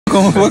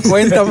¿Cómo fue?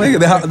 Cuéntame,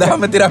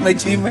 déjame tirarme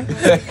chisme.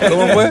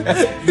 ¿Cómo fue?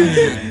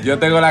 Yo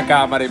tengo la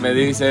cámara y me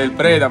dice,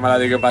 préstamela,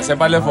 de que pasé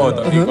par de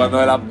fotos. Y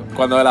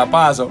cuando la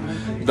paso,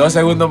 2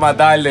 segundos más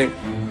tarde,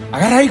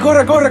 agarra ahí,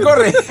 corre.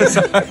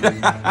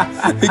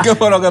 ¿Y qué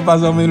fue lo que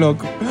pasó, mi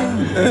loco?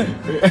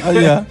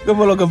 Allá, ¿qué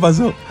fue lo que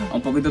pasó?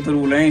 Un poquito de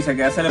turbulencia,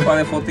 que hacerle par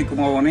de fotos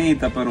como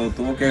bonita, pero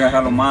tuvo que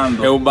agarrar los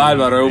mandos. Es un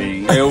bárbaro,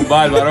 es un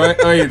bárbaro.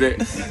 Oíste,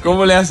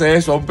 ¿cómo le hace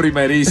eso a un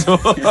primerizo?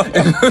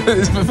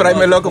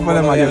 Fraime loco por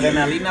el mayor.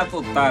 Adrenalina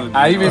total.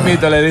 Ahí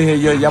mismito le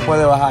dije yo, ya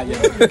puede bajar ya.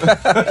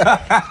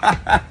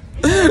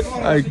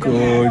 Ay,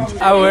 coño.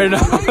 Ah, bueno.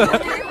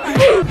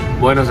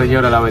 Bueno,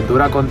 señora, la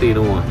aventura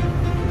continúa.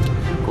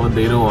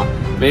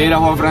 Mira,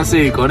 Juan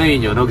Francisco,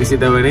 niño, no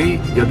quisiste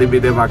venir. Yo te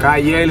invité para acá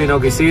ayer y no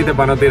quisiste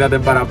para no tirarte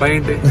en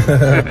parapente.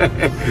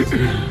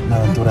 Una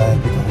aventura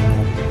épica.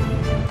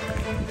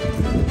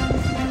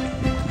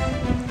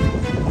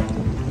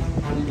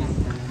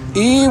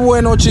 Y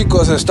bueno,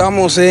 chicos,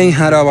 estamos en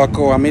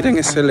Jarabacoa. Miren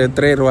ese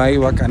letrero ahí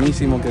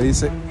bacanísimo que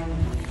dice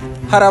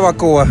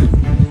Jarabacoa.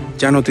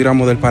 Ya no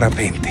tiramos del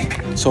parapente.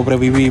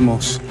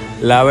 Sobrevivimos.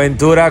 La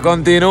aventura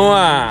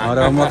continúa.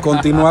 Ahora vamos a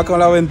continuar con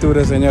la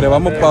aventura, señores.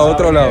 Vamos para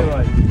otro lado.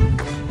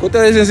 ¿Qué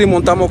ustedes dicen si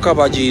montamos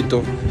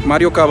caballito?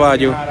 Mario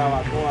Caballo.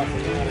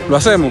 ¿Lo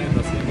hacemos?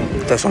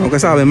 Ustedes son los que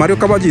saben. Mario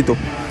Caballito.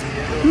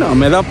 No,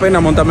 me da pena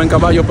montarme en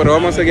caballo, pero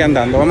vamos a seguir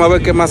andando. Vamos a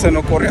ver qué más se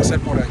nos ocurre hacer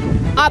por ahí.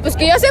 Ah, pues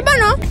que yo sepa,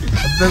 ¿no?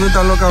 ¿Te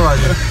gustan los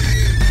caballos?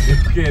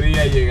 Yo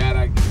quería llegar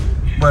aquí.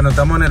 Bueno,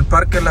 estamos en el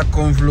Parque La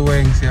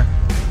Confluencia.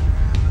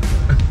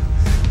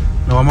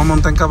 Nos vamos a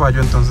montar en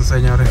caballo entonces,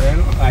 señores.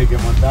 Bueno, hay que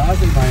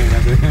montarse,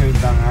 imagínate.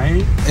 Están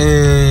ahí.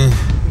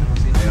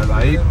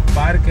 Ahí,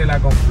 Parque La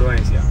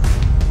Confluencia.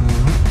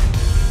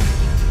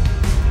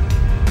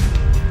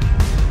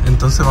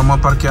 Entonces vamos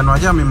a parquearnos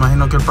allá. Me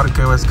imagino que el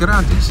parqueo es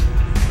gratis.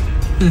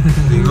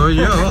 Digo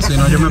yo, si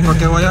no yo me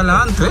parqueo allá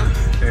adelante.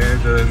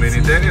 Esto del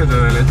ministerio, esto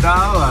del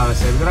estado, va a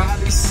ser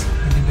gratis.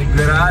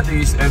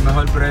 Gratis, el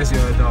mejor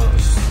precio de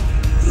todos.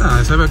 No,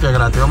 ese ve que es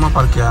gratis, vamos a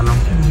parquearnos.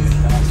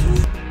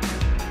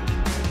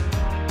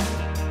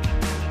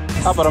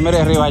 Ah, pero mire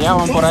arriba allá,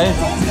 van por ahí.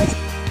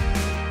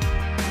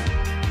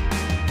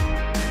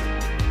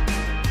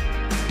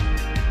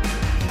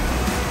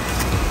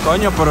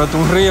 Coño, pero es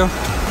un río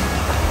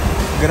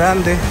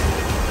grande.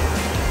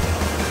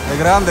 Es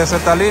grande, ese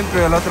está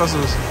limpio y el otro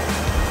sucio.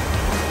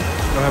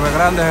 Lo que ve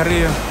grande es el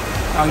río.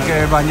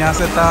 Aunque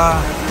bañarse está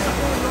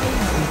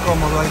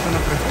incómodo, ahí tú no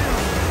crees.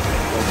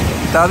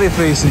 Está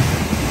difícil.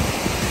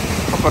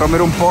 Oh, pero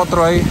mira un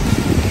potro ahí.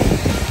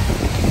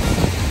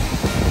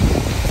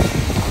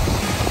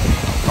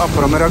 Oh,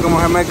 pero mira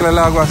cómo se mezcla el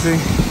agua así.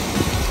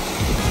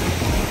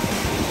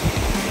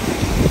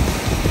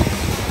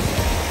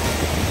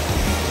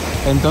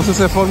 Entonces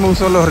se forma un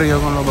solo río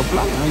con los dos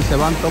planos y se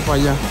van todos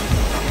para allá.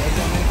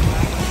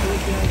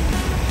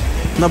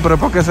 No, pero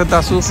es porque se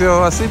está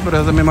sucio así,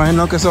 pero me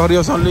imagino que esos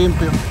ríos son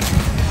limpios.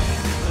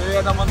 Yo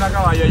llegué a montar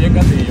caballo allá en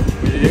Castillo.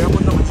 Yo llegué a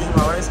montar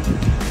muchísimas veces.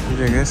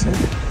 Llegué, sí.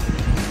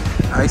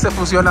 Ahí se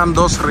fusionan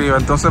 2 ríos,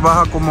 entonces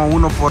baja como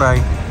uno por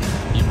ahí.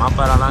 Y más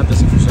para adelante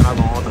se fusiona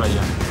con otro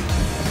allá.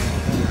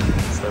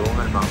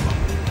 Según el mapa.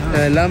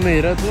 De verdad,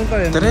 mira, tú no estás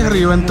viendo. 3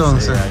 ríos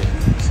entonces.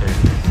 Sí,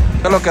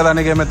 ¿Qué es lo que,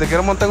 Danigamer? Te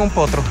quiero montar en un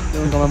potro.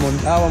 Nunca me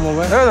montábamos,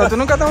 ¿ves? ¿Tú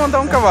nunca te has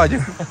montado un caballo?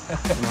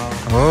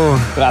 No. Oh.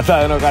 Trata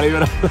de no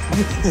calibrar.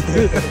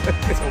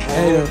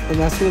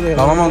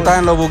 Vamos a montar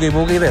en los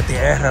boogie de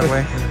tierra,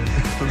 güey.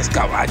 Los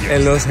caballos.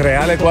 En los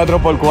reales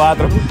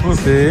 4x4.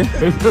 Sí.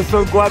 Estos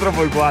son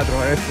 4x4,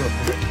 esto.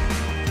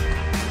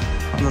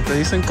 Cuando te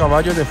dicen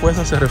caballos de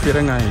fuerza se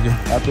refieren a ellos.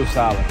 Ya tú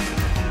sabes.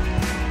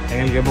 En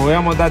el que me voy a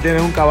montar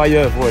tienes un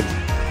caballo de fuerza.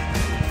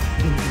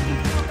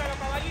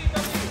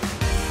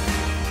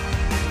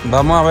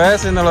 Vamos a ver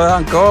si nos lo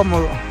dejan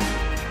cómodo.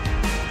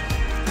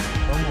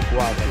 Somos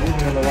 4, ¿cómo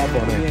se lo va a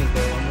poner?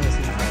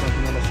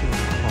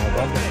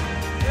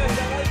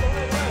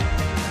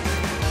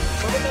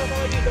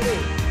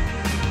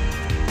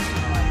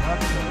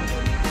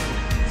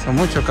 Son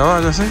muchos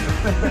caballos, ¿sí?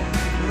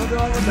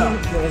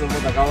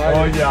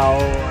 Oye,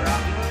 ahora.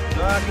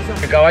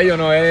 El caballo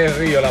no es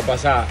río, la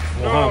pasada.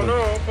 No.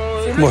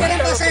 Si no quieren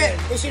pasar,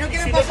 y si no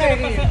quieren pasar,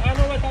 Ah,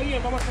 no, está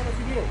bien, vamos a hacerlo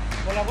si bien.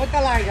 con la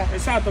vuelta larga.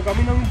 Exacto,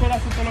 caminan un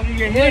pedazo con los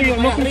ríos. El río,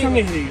 no cruzan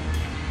el río.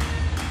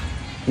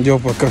 Yo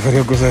pues que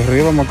quería cruzar el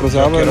río, vamos a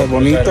cruzar, pero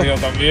bonito.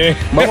 También.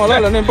 Vamos a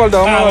darle, no importa,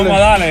 vamos a darle. Vamos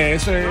a darle,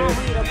 eso es.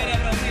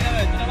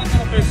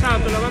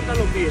 Exacto, levanta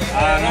los pies.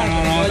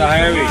 No, está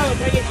heavy.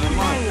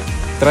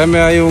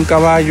 Tráeme ahí un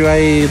caballo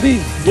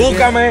ahí.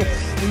 Búscame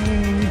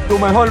tu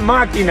mejor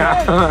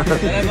máquina.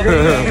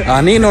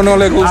 A Nino no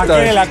le gusta.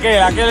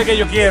 Aquel que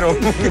yo quiero.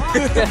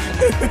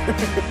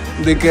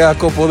 De que a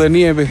copo de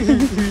nieve.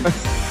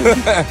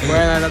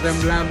 Bueno, está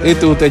temblando. Y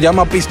tú, te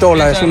llama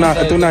pistola, es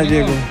una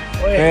yegua.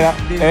 Espera,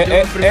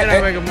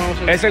 Primera vez que vamos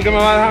a ¿es el que me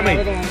va a dejar a mí?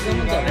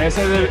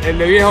 Ese es el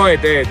de viejo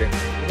este.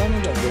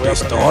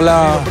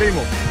 Pistola.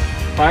 Primo,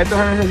 ¿para esto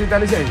se necesita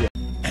licencia?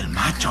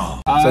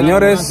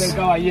 Señores,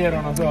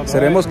 Caballero nosotros.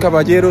 seremos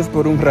caballeros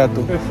por un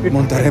rato.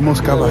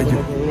 Montaremos caballo.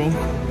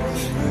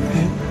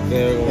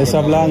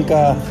 Esa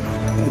blanca,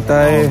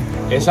 esta es...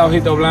 Esa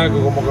ojito blanco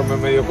como que me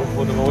medio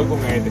confundo, me voy con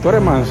este. Tú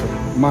eres manso,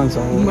 mansa.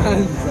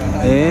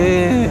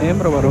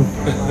 Hembra, varón.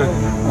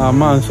 Ah,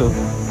 manso.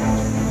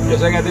 Yo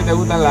sé que a ti te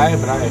gustan las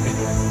hembras.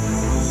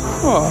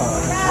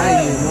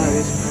 Ay,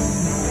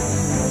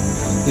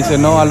 dice,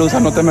 no, Alusa,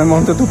 no te me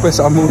montes, tú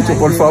pesas mucho,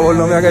 por favor,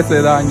 no me hagas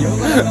ese daño.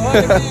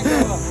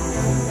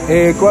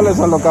 ¿Cuáles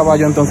son los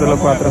caballos entonces, los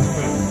 4?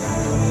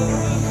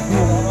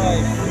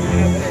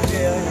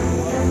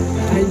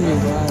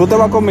 ¿Tú te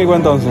vas conmigo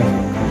entonces?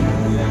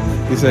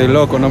 Dice,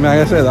 loco, no me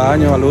hagas ese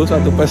daño, Alusa,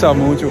 tú pesas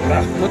mucho.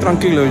 No,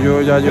 tranquilo,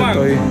 yo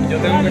estoy... Yo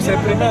tengo que ser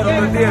primero,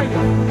 ¿no entiendes?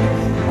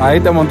 Ahí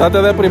te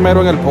montaste de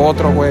primero en el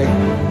potro, güey.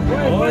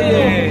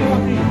 Oye.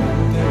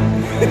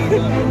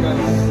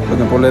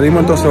 Bueno, pues le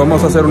dimos, entonces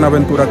vamos a hacer una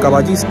aventura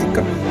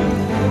caballística.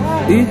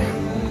 Y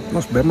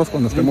nos vemos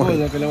cuando estemos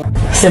ahí.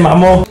 Se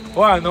mamó.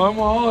 Juan, nos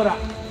vemos ahora.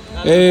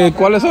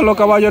 ¿Cuáles son los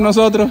caballos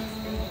nosotros?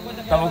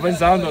 Estamos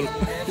pensándolo.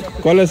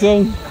 ¿Cuáles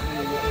son?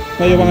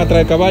 Ellos van a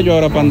traer caballos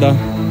ahora para andar.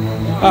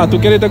 Ah,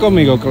 ¿tú quieres irte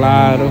conmigo?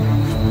 Claro.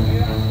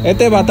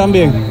 ¿Este va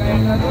también?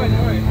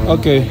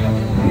 Ok.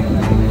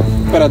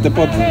 Espérate,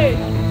 Pot.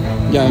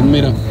 Ya,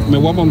 mira, me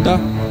voy a montar.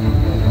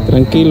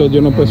 Tranquilo,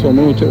 yo no peso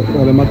mucho.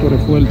 Además, tú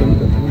eres fuerte.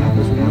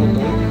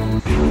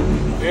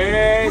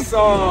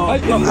 Eso.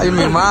 Ay,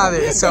 mi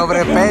madre,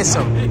 sobrepeso.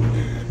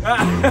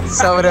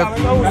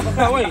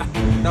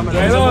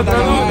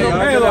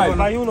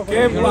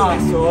 ¿Qué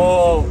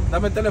pasó?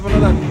 Dame el teléfono,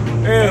 Dani.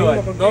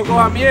 Edward, no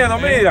coja miedo,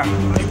 mira.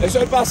 Eso es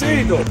el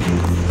pasito.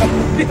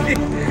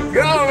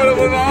 Grábamelo,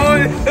 por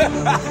favor.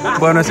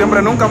 Bueno, ese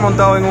hombre nunca ha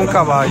montado en un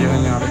caballo,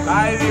 señores.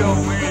 Ay, Dios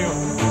mío.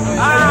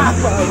 Ah.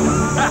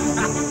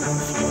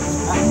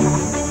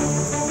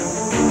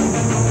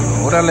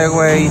 Órale,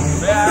 güey.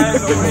 Vea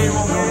eso,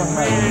 primo.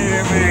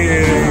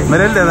 Mire.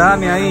 Mira el de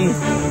Dani ahí.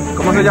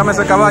 ¿Cómo se llama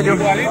ese caballo?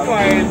 Igualito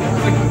a él.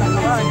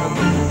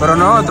 Pero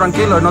no,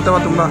 tranquilo, él no te va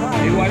a tumbar.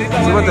 Igualito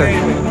a Súbete.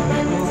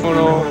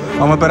 No.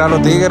 Vamos a esperar a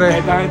los tigres.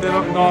 Esta gente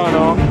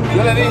no.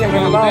 Yo le dije que lo que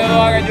ustedes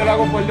lo hagan, yo lo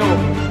hago por 2.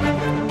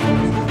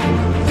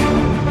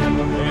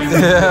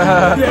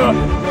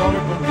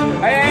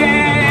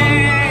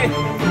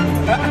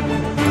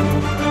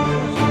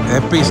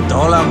 Es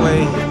pistola,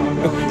 güey.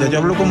 Ya yo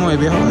hablo como el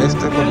viejo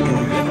este porque...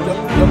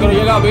 Yo quiero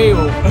llegar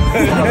vivo.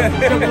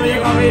 Yo quiero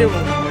llegar vivo.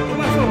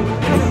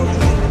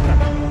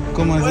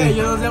 ¿Cómo así?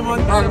 Yo no sé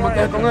montar. Que me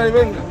quede con él,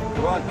 venga.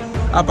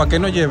 Ah, ¿para qué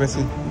no lleves?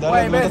 Sí.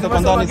 Dale, métete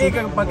con Dani. Sí.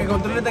 Para que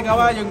controle este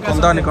caballo en casa.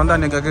 Con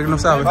Dani, que aquí no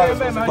sabe. Para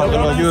que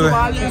lo ayude.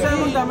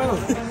 Ayúdame.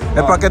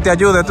 Es para que te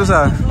ayude, tú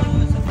sabes.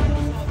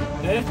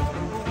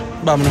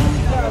 Vámonos.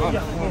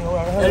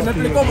 Él me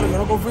explicó, pero yo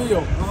no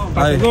confío.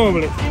 Para Ahí. que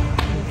doble.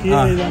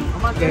 Izquierda,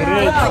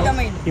 derecha.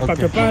 Y para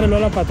que pare, no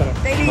la para atrás.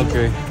 Ok.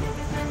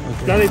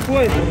 ¿Está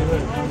dispuesto?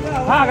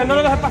 Ah, que no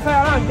lo dejes pasar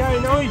adelante, ahí,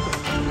 ¿no oíste?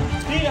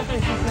 Fíjate,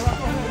 se va a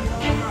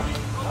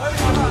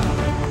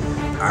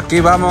coger.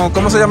 Aquí vamos.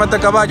 ¿Cómo se llama este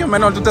caballo,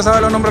 menor? ¿Tú te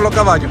sabes los nombres de los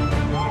caballos?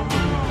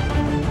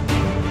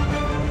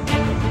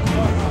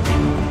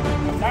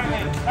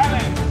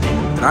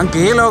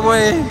 Tranquilo,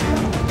 güey.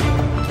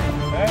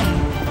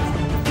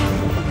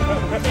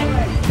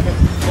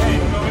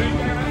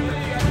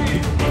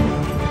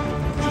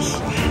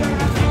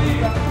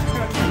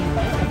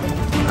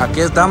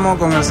 Aquí estamos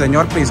con el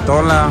señor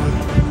Pistola.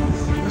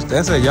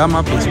 Usted se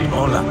llama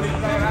Pistola.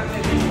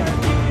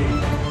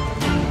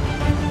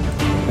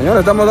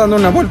 Señores, estamos dando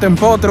una vuelta en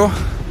potro.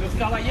 Los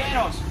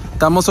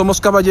caballeros. Somos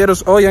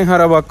caballeros hoy en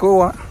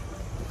Jarabacoa,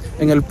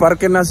 en el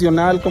Parque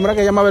Nacional. ¿Cómo era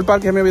que llamaba el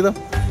parque? Me olvidó.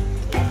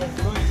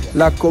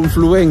 La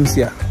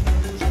Confluencia.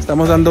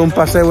 Estamos dando un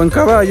paseo en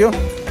caballo.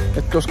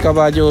 Estos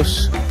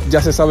caballos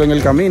ya se saben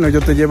el camino.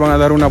 Ellos te llevan a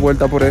dar una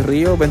vuelta por el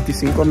río,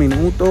 25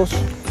 minutos.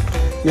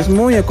 Y es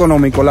muy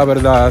económico, la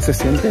verdad. Se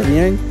siente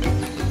bien.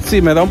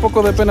 Sí, me da un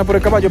poco de pena por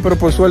el caballo, pero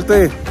por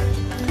suerte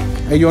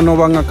ellos no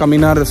van a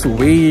caminar de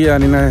subida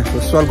ni nada de eso.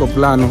 Es algo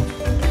plano.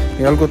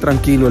 Es algo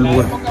tranquilo el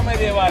vuelo. En la época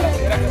medieval,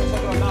 así era que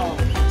nosotros andábamos.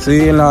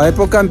 Sí, en la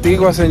época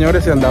antigua,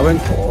 señores, se andaba en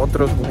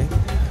potros, güey.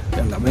 Se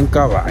andaba en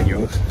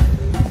caballos.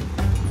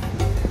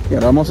 Y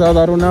ahora vamos a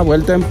dar una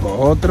vuelta en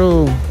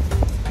potro.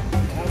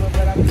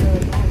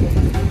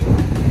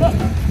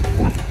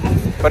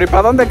 Pero ¿y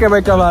para dónde que va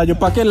el caballo?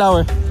 ¿Para qué lado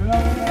es?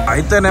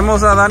 Ahí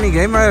tenemos a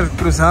Danigamer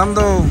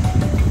cruzando.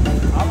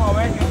 Vamos a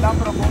ver qué tan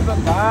profundo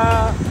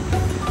está.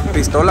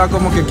 Pistola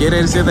como que quiere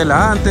irse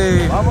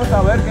delante. Vamos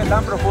a ver qué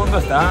tan profundo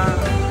está.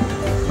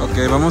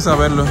 Ok, vamos a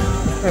verlo.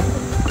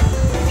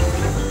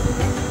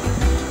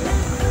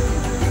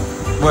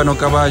 Bueno,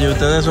 caballo,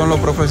 ustedes son los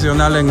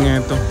profesionales en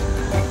esto.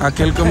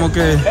 Aquel como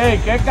que...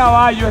 ¡Ey, qué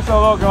caballo esos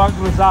dos que van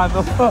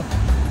cruzando!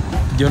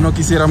 Yo no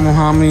quisiera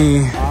mojar mi...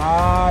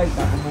 Ay,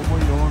 está como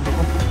muy hondo.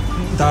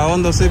 Está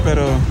hondo, sí,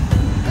 pero...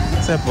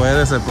 Se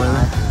puede.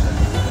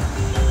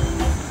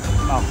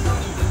 Vamos.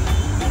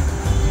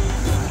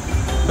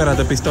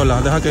 Espérate,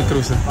 Pistola, deja que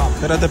cruce.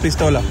 Espérate,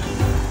 Pistola.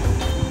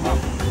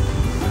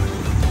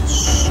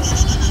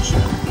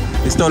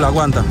 Pistola,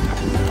 aguanta.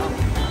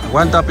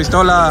 Aguanta,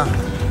 Pistola.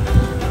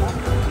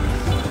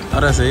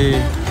 Ahora sí.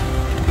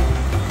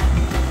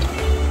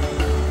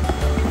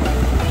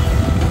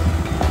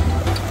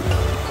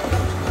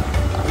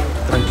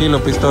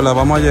 Tranquilo, Pistola,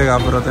 vamos a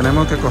llegar, pero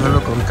tenemos que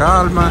cogerlo con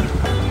calma.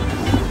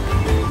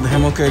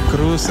 Dejemos que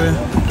cruce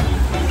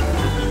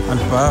al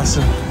paso.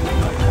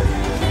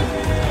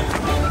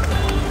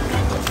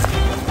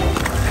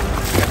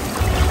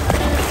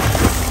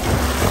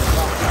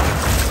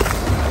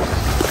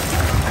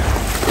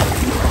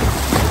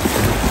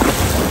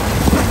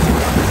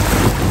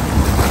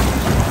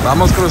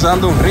 Vamos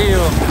cruzando un río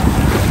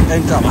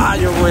en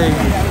caballo, güey.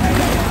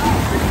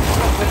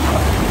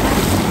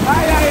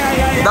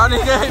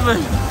 Danigamer,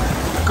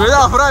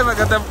 cuidado, Fraime,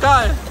 que te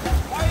cae.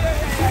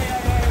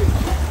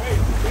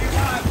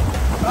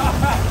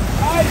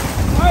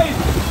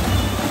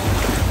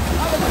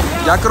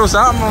 Ya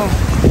cruzamos.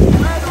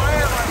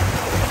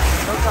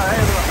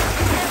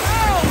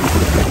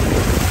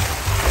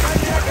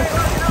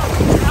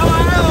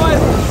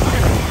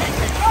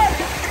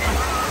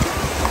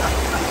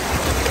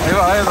 Ahí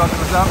va Edo,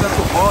 cruzando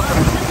tu foto.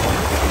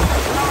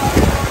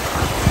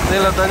 Sí,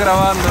 lo estoy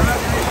grabando.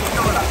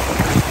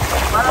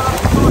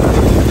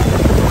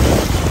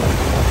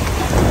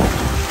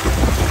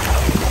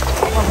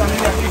 Vamos a salir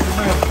de aquí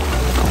primero.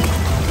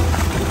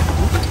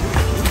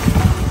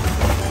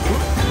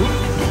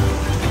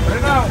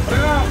 Frenado,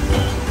 frenado.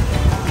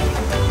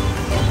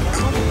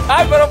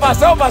 ¡Ay, pero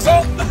pasó,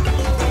 pasó!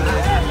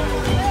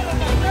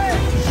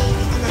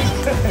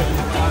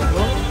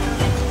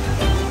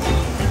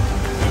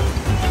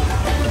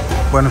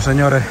 Bueno,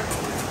 señores,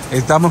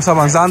 estamos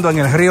avanzando en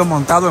el río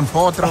montado en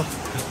potro.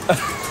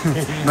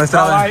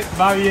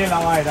 Va bien la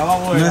vaina,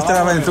 vamos a ver.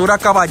 Nuestra aventura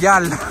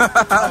caballal.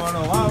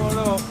 Vámonos,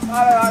 vámonos.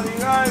 Para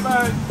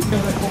Danigamer.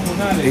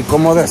 Y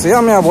como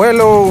decía mi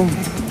abuelo,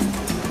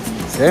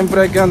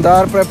 siempre hay que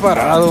andar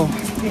preparado.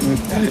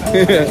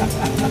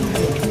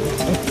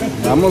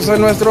 Vamos a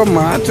nuestro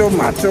macho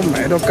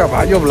mero,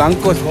 caballo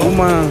blanco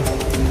espuma.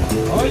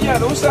 Oye,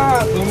 Alusa,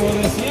 como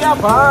decía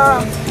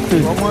papá,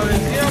 como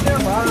decía mi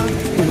papá,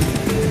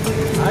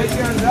 hay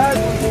que andar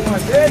con tu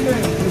machete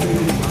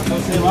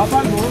cuando se va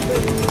para el monte.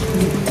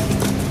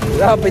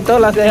 La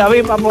Pistola se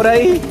avipa por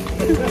ahí.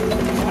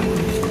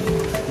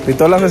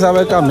 Pistola se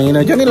sabe el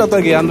camino. Yo ni lo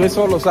estoy guiando, él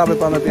solo sabe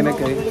para dónde tiene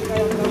que ir.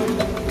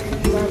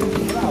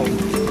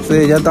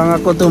 Sí, ya están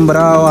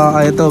acostumbrados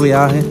a estos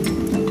viajes.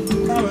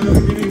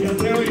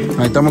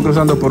 Ahí estamos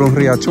cruzando por un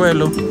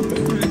riachuelo.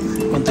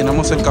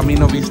 Continuamos el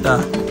camino vista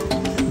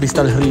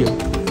al río.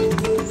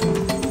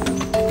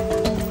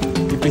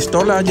 Y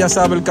Pistola ya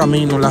sabe el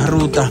camino, la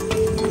ruta.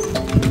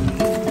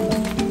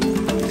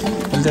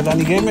 El de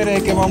Danigamer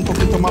es que va un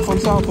poquito más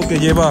forzado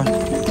porque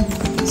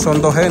son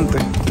dos gente.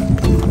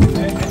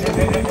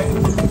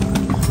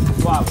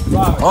 Suave,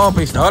 suave. Oh,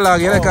 Pistola,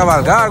 quiere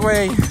cabalgar,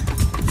 güey.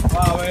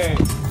 Suave.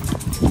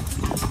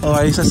 Oh,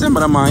 ahí se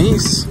siembra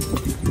maíz.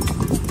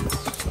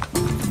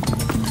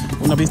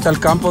 Una vista al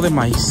campo de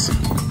maíz.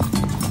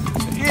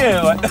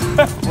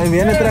 Él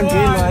viene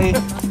tranquilo ahí.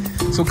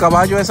 Su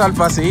caballo es al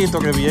pasito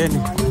que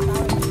viene.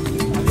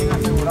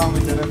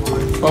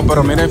 Oh,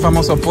 pero mira el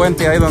famoso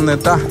puente ahí donde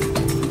está.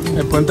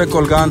 El puente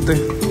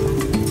colgante.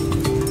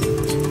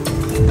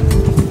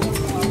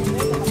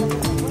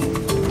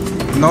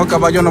 No,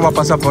 caballo no va a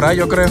pasar por ahí,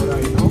 yo creo.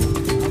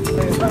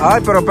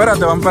 Ay, pero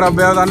espérate, vamos para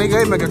ver a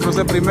Danigamer que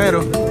cruce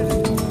primero.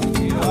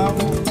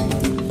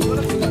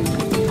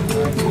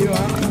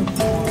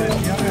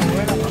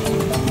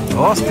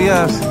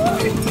 Hostias.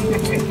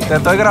 Te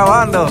estoy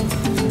grabando.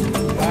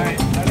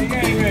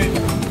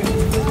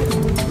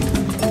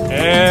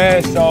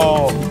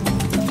 Eso.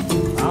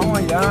 Vamos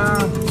allá.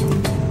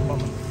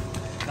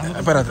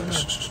 Espérate.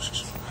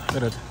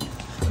 Espérate.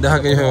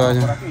 Deja que ellos se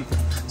vayan.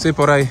 Sí,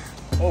 por ahí.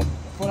 Oh,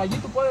 por allí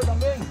tú puedes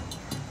también.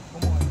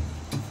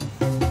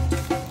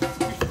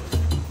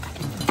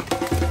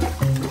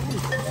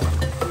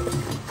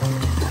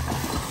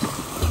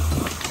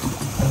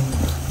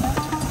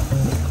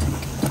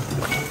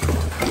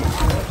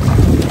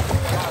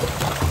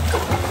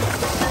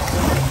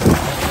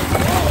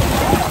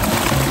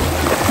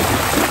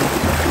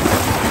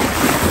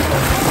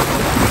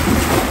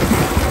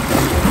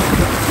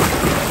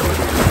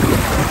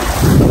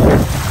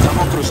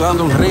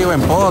 Cruzando un río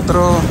en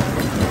potro,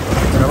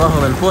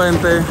 debajo del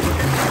puente.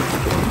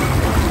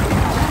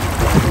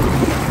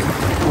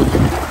 Uy,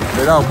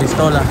 cuidado,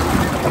 Pistola.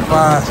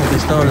 Paso,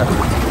 Pistola.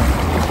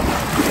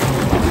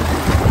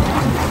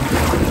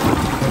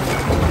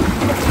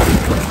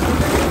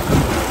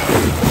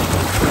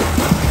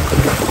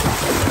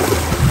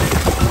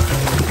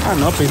 Ah,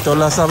 no,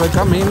 Pistola sabe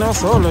camino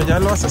solo, ya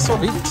lo hace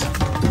solito.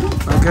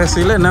 No hay que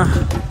decirle nada.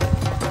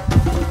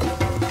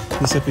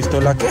 Dice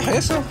Pistola, ¿qué es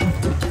eso?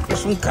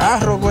 Es un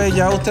carro, güey,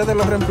 ya ustedes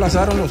lo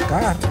reemplazaron los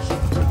carros.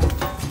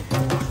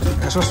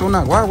 Eso es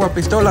una guagua,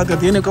 Pistola, que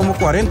tiene como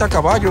 40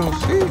 caballos.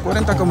 Sí,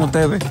 40 como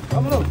ustedes.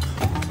 Vámonos.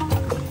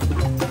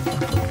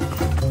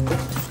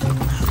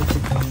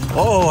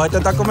 Oh, este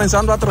está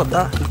comenzando a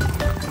trotar.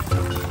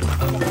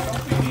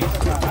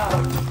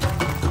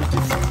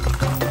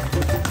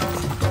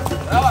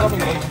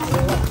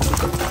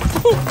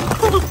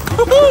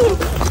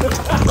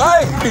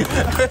 ¡Ay!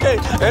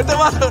 Este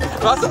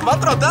va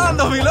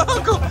trotando, mi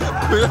loco.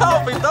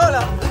 Cuidado,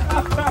 Pistola.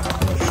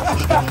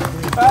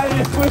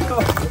 Ay, puto.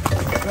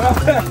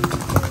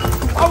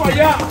 Vamos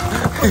allá.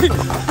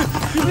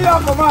 Mira,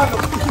 comando.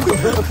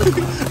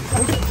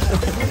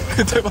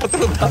 Te va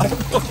trotando.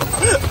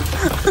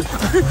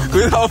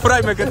 Cuidado,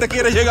 Fraime, que este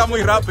quiere llegar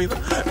muy rápido.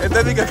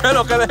 Este dice que es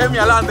lo que déjeme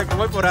adelante, que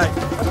voy por ahí.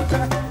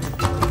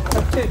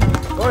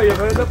 Oye,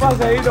 pero este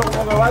paseíto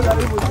como que va a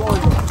salir muy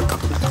corto.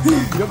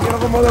 Yo quiero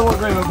como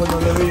devolverlo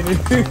cuando le vine.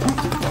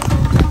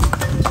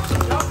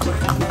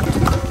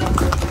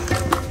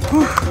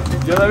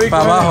 Yo debí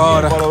Pa' abajo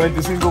ahora. Por los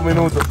 25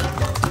 minutos.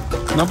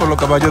 No, por los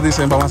caballos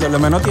dicen, vamos a hacerle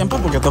menos tiempo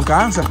porque esto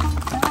cansa.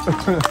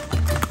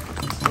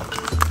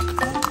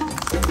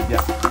 Ya.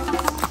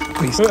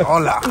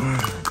 Pistola.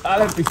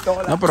 Dale,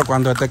 pistola. No, pero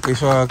cuando este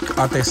quiso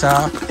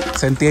atesar,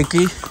 sentí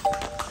aquí.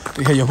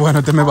 Dije yo, bueno,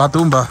 este me va a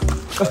tumbar.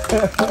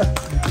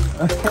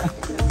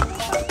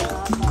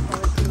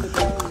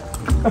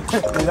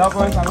 Cuidado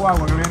con esa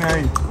guagua que viene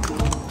ahí.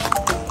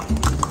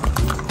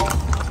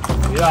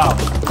 Cuidado.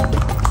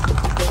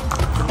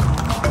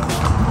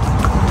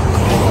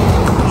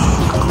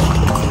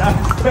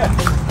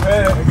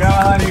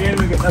 Graba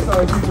Danigamer que está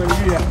suavecito el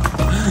día.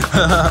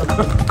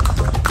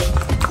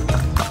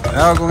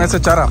 Cuidado con ese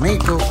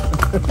charamico.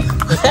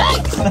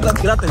 La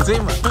tiraste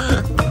encima.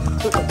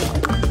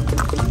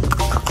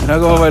 Mira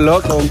cómo ve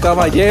loco, un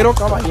caballero.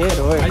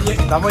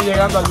 Estamos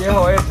llegando al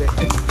viejo este.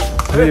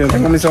 Sí, yo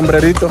tengo mi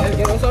sombrerito. El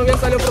que no sabía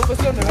salió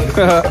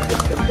profesional.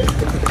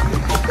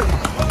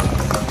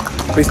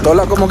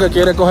 Pistola como que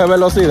quiere coger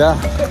velocidad.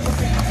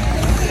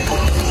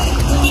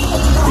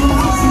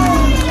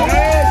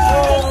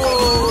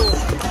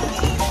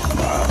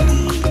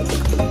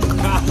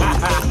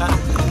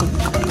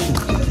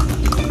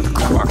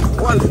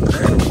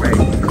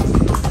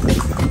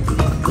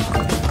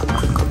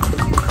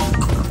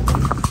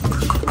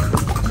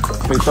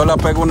 Pistola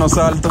pega unos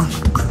saltos.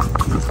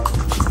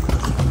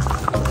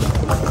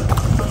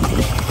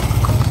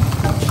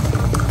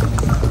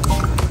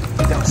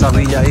 Esa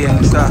villa ahí en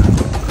esa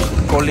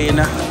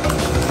colina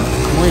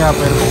muy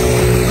ápero.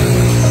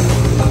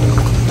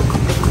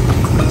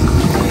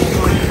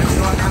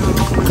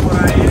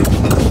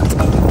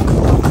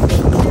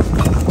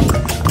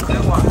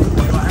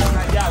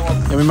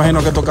 Yo me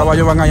imagino que estos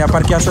caballos van allá a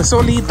parquearse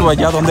solitos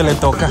allá donde le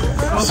toca.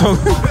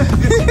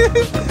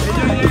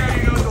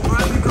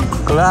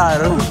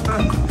 Claro.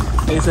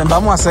 Dicen,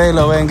 vamos a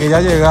hacerlo, ven, que ya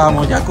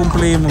llegamos, ya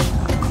cumplimos.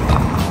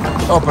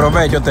 Oh, pero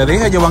ve, yo te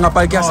dije, ellos van a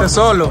parquearse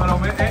solos.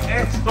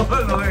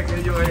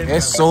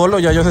 Es solo,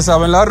 ya ellos se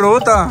saben la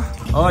ruta.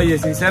 Oye,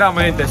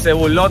 sinceramente, se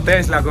burló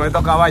Tesla con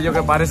estos caballos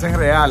que parecen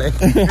reales.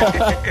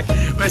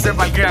 Se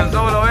parquean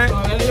solo, ¿eh?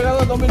 Han llegado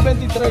a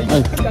 2023.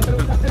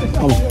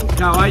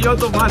 Caballo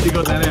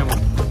automático tenemos.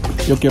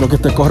 Yo quiero que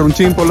este corra un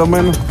chin por lo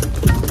menos.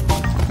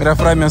 Mira,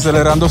 Fraime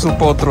acelerando su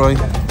potro ahí.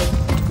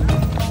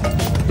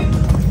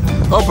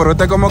 Oh, pero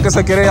este como que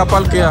se quiere ir a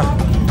parquear.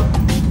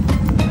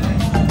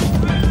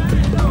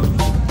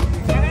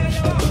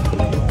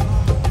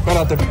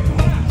 Espérate.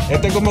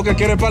 Este como que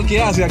quiere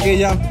parquearse aquí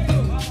ya.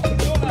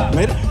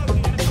 Mira.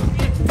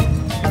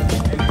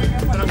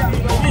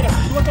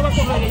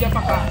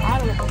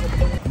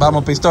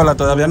 Vamos, pistola,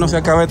 todavía no se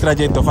acaba el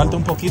trayecto, falta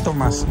un poquito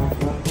más.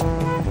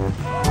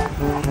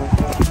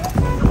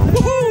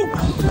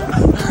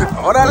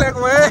 ¡Órale,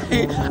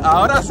 güey!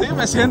 Ahora sí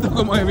me siento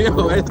como el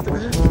viejo este.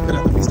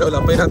 Espérate, pistola,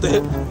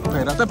 espérate.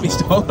 Espérate,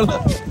 pistola.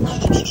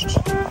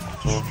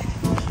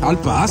 Al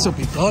paso,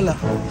 pistola.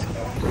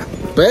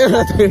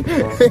 Espérate.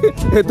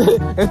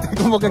 Este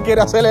como que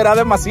quiere acelerar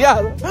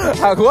demasiado.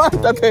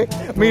 Aguántate,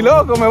 mi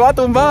loco, me va a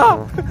tumbar.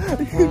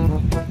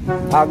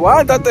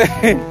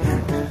 Aguántate.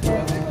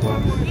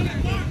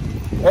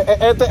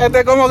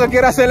 Este como que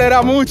quiere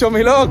acelerar mucho,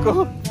 mi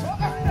loco.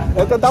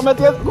 Este está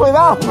metiendo...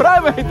 Cuidado,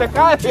 Fraime, y te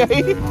caes de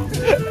ahí.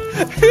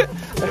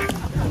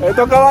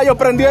 Estos caballos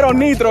prendieron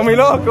nitro, mi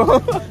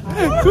loco.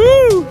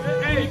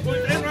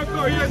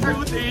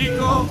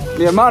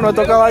 Mi hermano,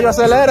 estos caballos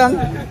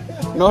aceleran.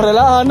 No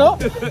relajan, ¿no?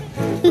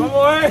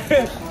 ¿Cómo es?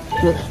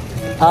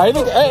 Ahí,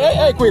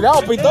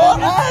 cuidado,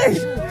 pistola. ¡Ay!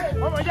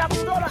 Vamos ya,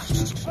 pistola.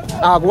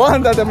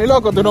 Aguántate, mi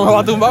loco, tú no me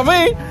vas a tumbar a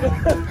mí.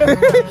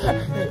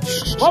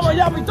 Vamos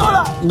ya,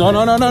 pistola.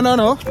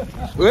 No.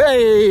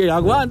 Güey,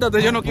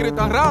 aguántate, yo no quiero ir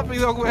tan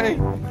rápido, güey.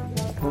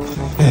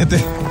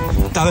 Este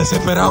está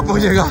desesperado por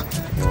llegar.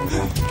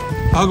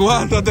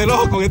 Aguántate,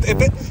 loco.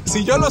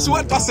 Si yo lo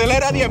suelto,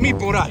 acelera 10.000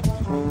 por ahí.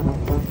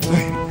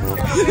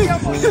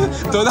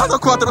 Estoy dando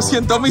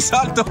 400.000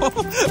 saltos.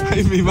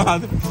 Ay, mi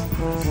madre.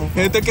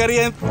 Este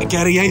quería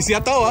irse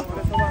a toa.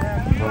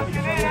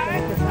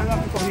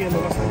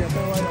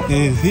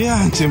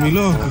 Dianche, mi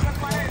loco.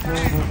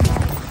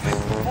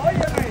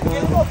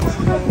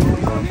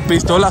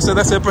 Pistola se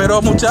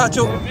desesperó,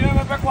 muchacho. Mira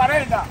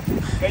MP40,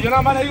 que yo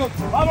nada más le digo,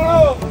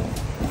 vámonos.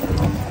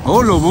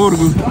 Oh, los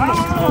burgos.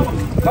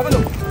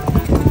 Vámonos.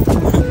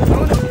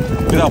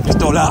 Cuidado,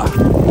 pistola.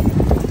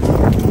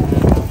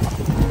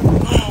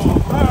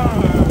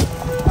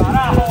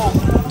 Carajo.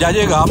 Ya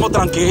llegamos,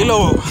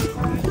 tranquilo.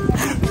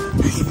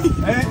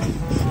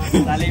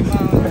 Está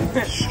limado.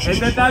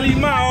 Este está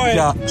limado,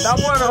 Ya. Está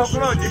bueno, los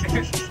croches.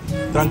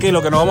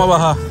 Tranquilo, que nos vamos a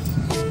bajar.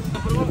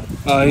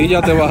 Ahí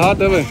ya te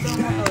bajaste, ve.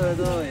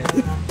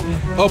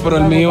 Oh, pero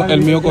el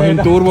mío cogió un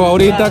turbo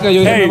ahorita que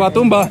yo dije me va a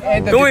tumbar.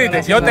 Tú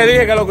dices, yo te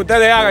dije que lo que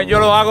ustedes hagan, yo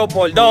lo hago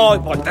por 2,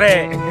 por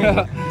 3.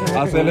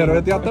 Aceleró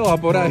este a todas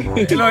por ahí.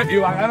 Y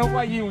bajaron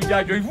por allí,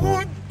 muchachos.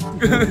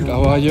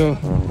 Caballo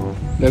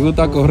le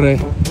gusta correr.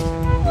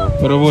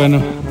 Pero bueno,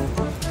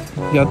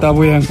 ya está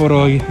bien por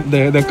hoy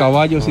de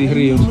caballos y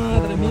ríos.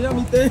 Madre, mira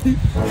mi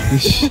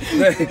tenis.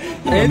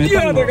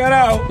 ¡Entiéndete,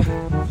 carajo!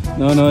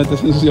 No, este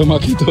se ensució más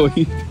que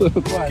todito.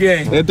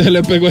 ¿Quién? Este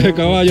le pegó ese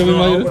caballo, mi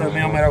No, pero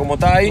mío, mira cómo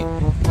está ahí.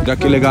 Mira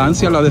qué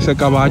elegancia la de ese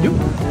caballo.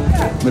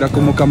 Mira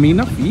cómo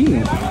camina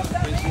fino.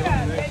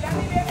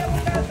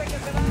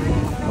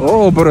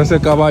 Oh, pero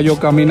ese caballo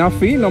camina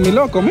fino, mi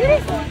loco, mira.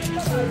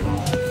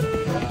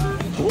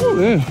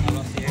 Joder.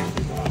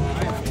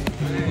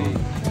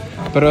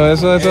 Pero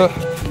eso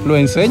lo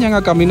enseñan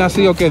a caminar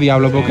así o qué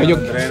diablo, porque ellos...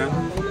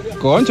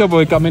 Concho,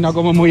 pues camina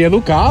como muy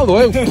educado,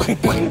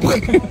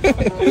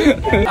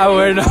 Ah,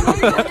 bueno.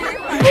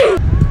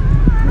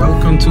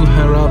 Welcome to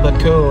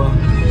Jarabacoa.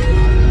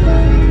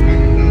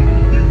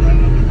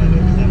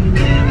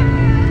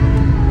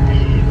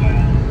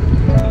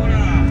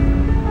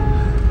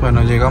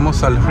 Bueno,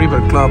 llegamos al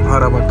River Club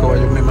Jarabacoa.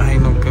 Yo me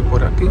imagino que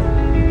por aquí,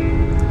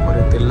 por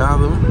este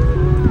lado.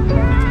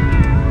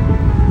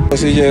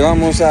 Pues si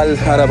llegamos al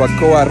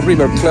Jarabacoa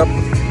River Club,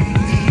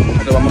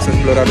 ahora vamos a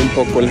explorar un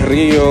poco el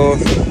río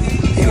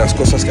y las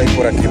cosas que hay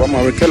por aquí. Vamos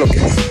a ver qué es lo que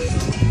es.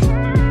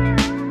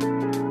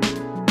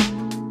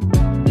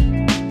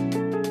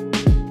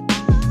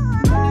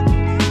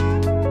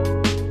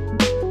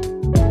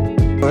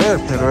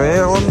 Pero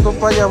es hondo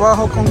para allá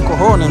abajo con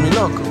cojones, mi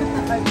loco.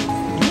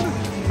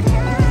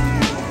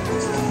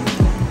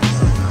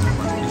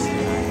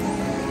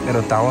 Pero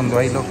está hondo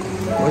ahí, loco.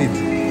 Oíste.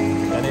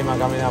 Ya ni más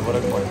caminar por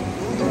el pueblo.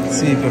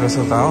 Sí, pero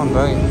eso está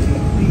hondo ahí.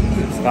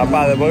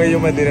 Papá, después que yo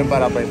me tire en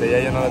parapente, ya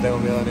yo no le tengo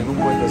miedo a ningún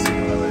puentecito,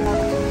 la verdad.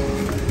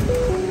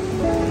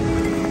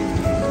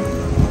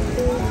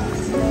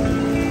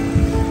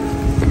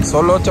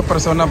 Solo 8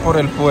 personas por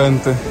el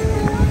puente.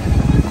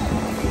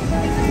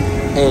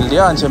 El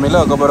dianche, mi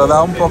loco, pero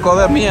da un poco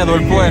de miedo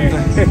el puente.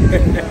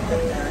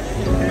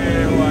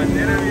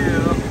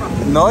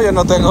 No, yo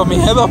no tengo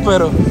miedo,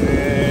 pero...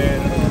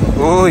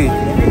 Uy.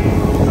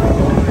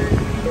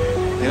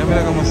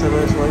 Mira cómo se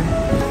ve eso ahí.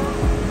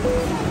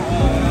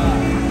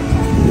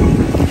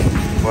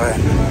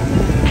 Bueno,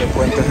 el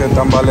puente se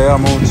tambalea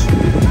mucho.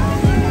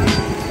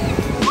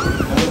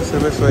 ¿Cómo se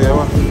ve eso ahí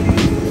abajo?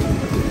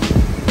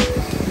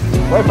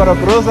 Oye, pero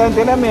cruzan,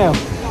 ¿tiene miedo?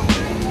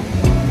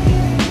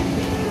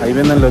 Ahí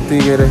vienen los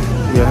tigres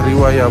y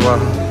arriba y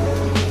abajo.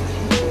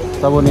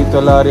 Está bonito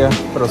el área,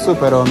 pero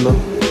súper hondo.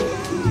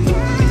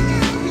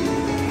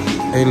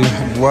 El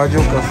Guayo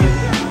Café.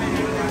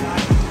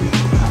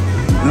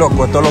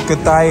 Loco, esto es lo que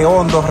está ahí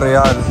hondo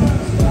real.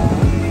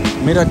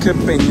 Mira qué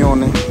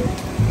peñones.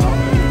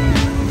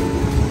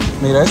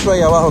 Mira, eso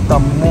ahí abajo está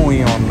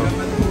muy hondo.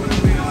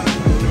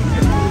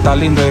 Está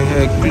lindo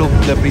el club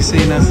de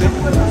piscinas, ¿sí?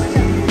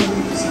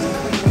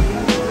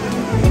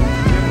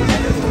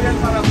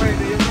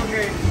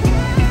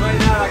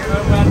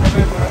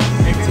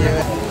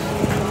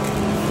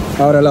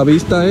 Ahora la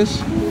vista es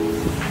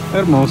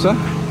hermosa.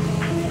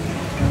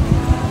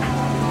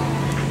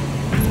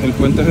 El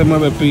puente se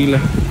mueve pila.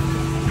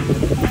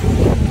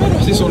 Pero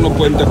así son los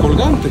puentes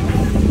colgantes.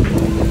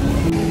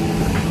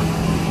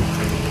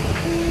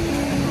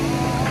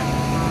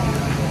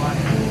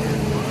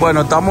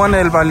 Bueno, estamos en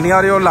el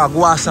balneario La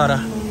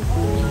Guásara.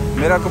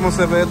 Mira cómo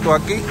se ve esto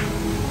aquí.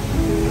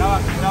 Graba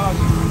aquí.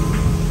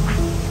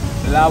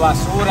 La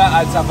basura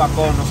al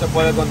zapacón, no se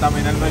puede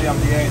contaminar el medio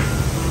ambiente.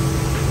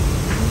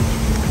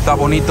 Está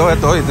bonito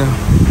esto, ¿oíste?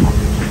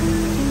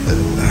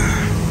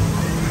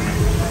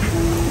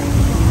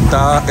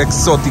 Está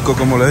exótico,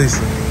 como le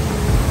dicen.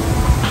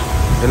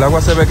 El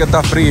agua se ve que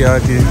está fría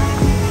aquí.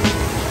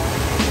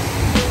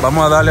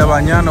 Vamos a darle a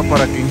bañarnos por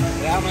aquí.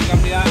 Déjame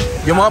cambiar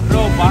Yo me voy a...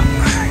 ropa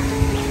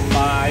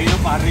para irnos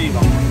para arriba.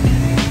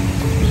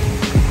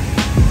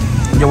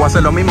 Yo voy a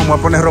hacer lo mismo, me voy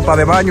a poner ropa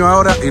de baño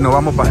ahora y nos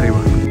vamos para arriba.